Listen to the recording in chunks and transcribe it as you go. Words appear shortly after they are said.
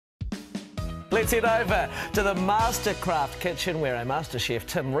Let's head over to the Mastercraft kitchen where our master chef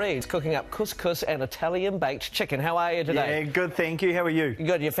Tim Reed's cooking up couscous and Italian baked chicken. How are you today? Yeah, good, thank you. How are you?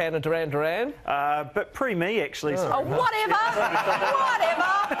 Good. You a fan of Duran Duran? But pre-me, actually. Oh, Sorry. whatever!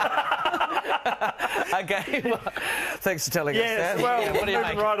 Okay, well, thanks for telling us that. Well, what do you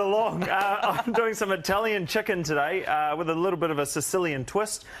moving make? right along. I'm doing some Italian chicken today with a little bit of a Sicilian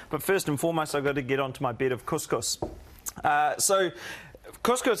twist. But first and foremost, I've got to get onto my bed of couscous.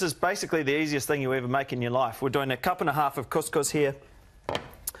 Couscous is basically the easiest thing you ever make in your life. We're doing 1.5 cups of couscous here.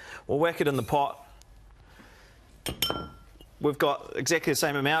 We'll whack it in the pot. We've got exactly the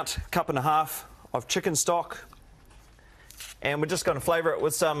same amount, 1.5 cups of chicken stock. And we're just going to flavour it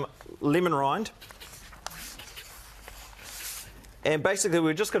with some lemon rind. And basically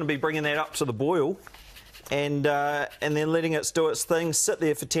we're just going to be bringing that up to the boil and then letting it do its thing, sit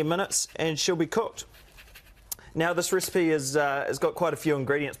there for 10 minutes and she'll be cooked. Now this recipe has got quite a few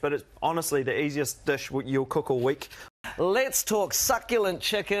ingredients, but it's honestly the easiest dish you'll cook all week. Let's talk succulent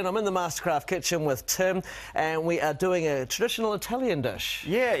chicken. I'm in the Mastercraft kitchen with Tim and we are doing a traditional Italian dish.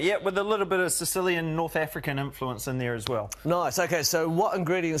 Yeah, with a little bit of Sicilian, North African influence in there as well. Nice. Okay, so what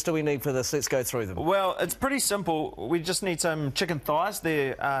ingredients do we need for this? Let's go through them. Well, it's pretty simple. We just need some chicken thighs.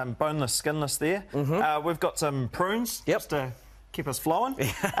 They're boneless, skinless there. We've got some prunes just to keep us flowing.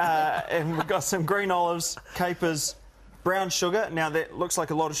 And we've got some green olives, capers, brown sugar. Now that looks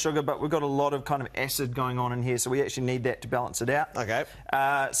like a lot of sugar, but we've got a lot of kind of acid going on in here, so we actually need that to balance it out. Okay.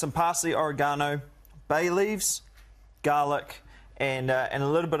 Some parsley, oregano, bay leaves, garlic, and a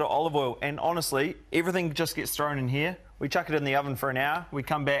little bit of olive oil. And honestly, everything just gets thrown in here. We chuck it in the oven for an hour, we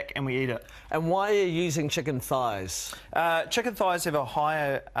come back and we eat it. And why are you using chicken thighs? Chicken thighs have a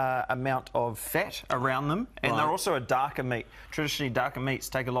higher amount of fat around them, and they're also a darker meat. Traditionally, darker meats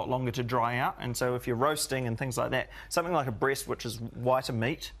take a lot longer to dry out, and so if you're roasting and things like that, something like a breast, which is whiter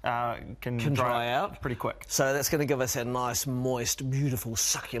meat, can dry out pretty quick. So that's going to give us a nice, moist, beautiful,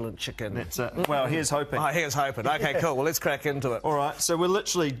 succulent chicken. That's it. Well, here's hoping. Oh, here's hoping. Okay, cool. Well, let's crack into it. All right, so we're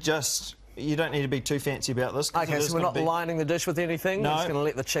literally just... You don't need to be too fancy about this. Okay, so we're not lining the dish with anything? No. We're just going to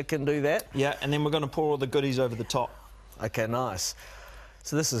let the chicken do that? Yeah, and then we're going to pour all the goodies over the top. Okay, nice.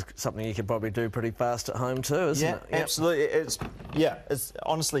 So this is something you could probably do pretty fast at home too, isn't it? Yeah, absolutely. It's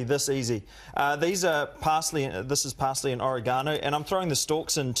honestly this easy. These are parsley. This is parsley and oregano, and I'm throwing the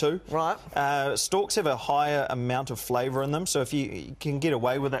stalks in too. Right. Stalks have a higher amount of flavour in them, so if you can get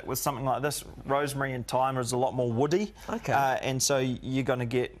away with it with something like this, rosemary and thyme is a lot more woody. Okay. And so you're going to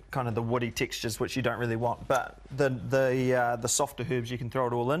get kind of the woody textures, which you don't really want. But the softer herbs, you can throw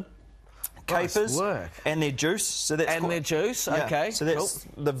it all in. Capers and their juice. So that's their juice. Okay. So that's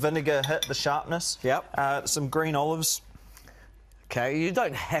the vinegar hit, the sharpness. Yep. Some green olives. Okay, you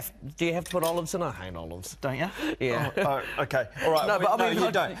don't have... Do you have to put olives in? I hate olives. Don't you? Yeah. Oh, okay. All right. No, but I mean,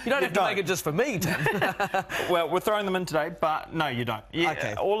 you don't. You don't have to make it just for me, Tim. Well, we're throwing them in today, but no, you don't. Yeah,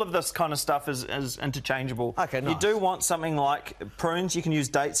 okay. All of this kind of stuff is interchangeable. Okay, nice. You do want something like prunes. You can use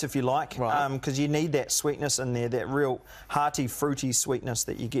dates if you like, because you need that sweetness in there, that real hearty, fruity sweetness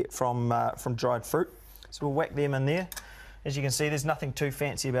that you get from dried fruit. So we'll whack them in there. As you can see, there's nothing too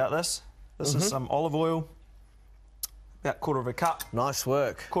fancy about this. This is some olive oil. About 1/4 cup. Nice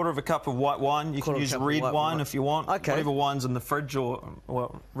work. 1/4 cup of white wine. You can use red wine if you want. Okay. Whatever wine's in the fridge, or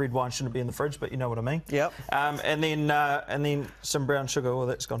well, red wine shouldn't be in the fridge, but you know what I mean. Yep. And then some brown sugar. Well,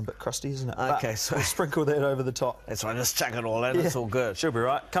 that's gone a bit crusty, isn't it? Okay, so we'll sprinkle that over the top. That's right. Just chuck it all in. It's all good. She'll be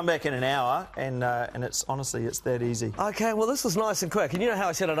right. Come back in an hour, and it's honestly it's that easy. Okay. Well, this is nice and quick. And you know how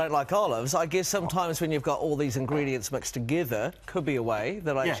I said I don't like olives. I guess sometimes when you've got all these ingredients mixed together, could be a way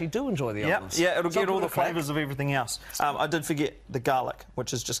that I actually do enjoy the olives. Yeah, it'll get all the flavours of everything else. I did forget the garlic,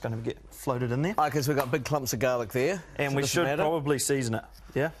 which is just going to get floated in there. Because we've got big clumps of garlic there. And we should probably season it.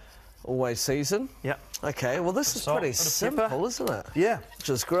 Yeah. Always season? Yep. Okay, well this is pretty simple, isn't it? Yeah. Which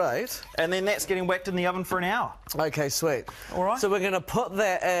is great. And then that's getting whacked in the oven for an hour. Okay, sweet. All right. So we're going to put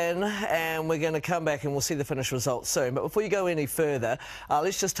that in and we're going to come back and we'll see the finished results soon. But before you go any further,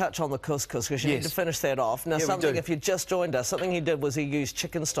 let's just touch on the couscous, because you need to finish that off. Now, if you just joined us, something he did was he used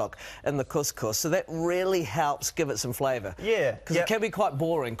chicken stock in the couscous, so that really helps give it some flavour. Yeah. Because it can be quite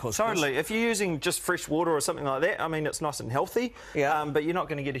boring, couscous. Totally. If you're using just fresh water or something like that, I mean, it's nice and healthy, but you're not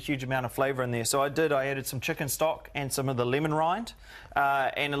going to get a huge amount of flavour in there. So I added some chicken stock and some of the lemon rind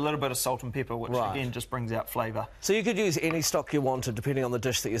and a little bit of salt and pepper, which again just brings out flavour. So you could use any stock you wanted depending on the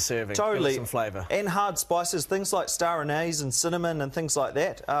dish that you're serving. Totally. Some flavour. And hard spices, things like star anise and cinnamon and things like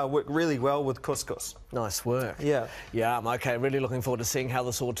that work really well with couscous. Nice work. Yeah. Yeah, okay, really looking forward to seeing how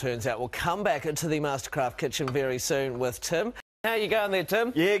this all turns out. We'll come back into the Mastercraft kitchen very soon with Tim. How you going there,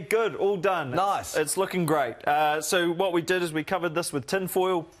 Tim? Yeah, good, all done. Nice. It's looking great. So what we did is we covered this with tin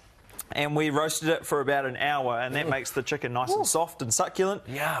foil. And we roasted it for about an hour, and that makes the chicken nice and soft and succulent.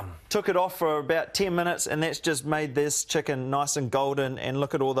 Yum. Took it off for about 10 minutes, and that's just made this chicken nice and golden. And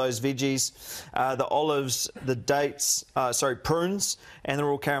look at all those veggies, the olives, the dates, prunes, and they're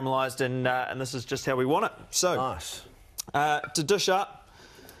all caramelised, and this is just how we want it. So, nice. To dish up,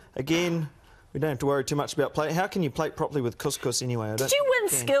 again, we don't have to worry too much about plate. How can you plate properly with couscous anyway? Did you win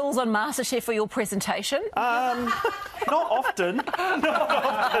skills on MasterChef for your presentation? Not often. Not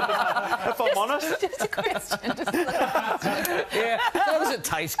often, if I'm honest. Just a question. Yeah, how does it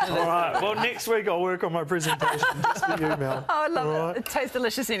taste? All right, well, next week I'll work on my presentation just for you, Mel. Oh, I love it. It tastes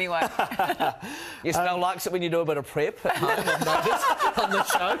delicious anyway. Yes, Mel likes it when you do a bit of prep at home, I've noticed, on the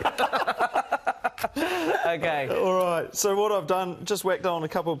show. OK. All right, so what I've done, just whacked on a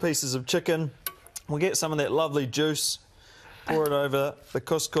couple of pieces of chicken. We'll get some of that lovely juice, pour it over the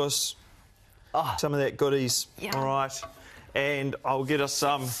couscous, some of that goodies, all right, and I'll get us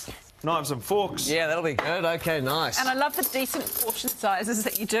some knives and forks. Yeah, that'll be good. OK, nice. And I love the decent portion sizes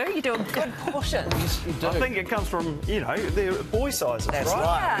that you do. You do a good portion. Yes, you do. I think it comes from, you know, the boy sizes, That's right?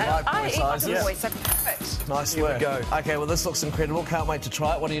 right. Yeah, I eat like a boy, so perfect. Nice Here work. we go. OK, well, this looks incredible. Can't wait to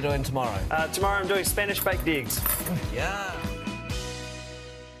try it. What are you doing tomorrow? Tomorrow I'm doing Spanish baked eggs. Yeah.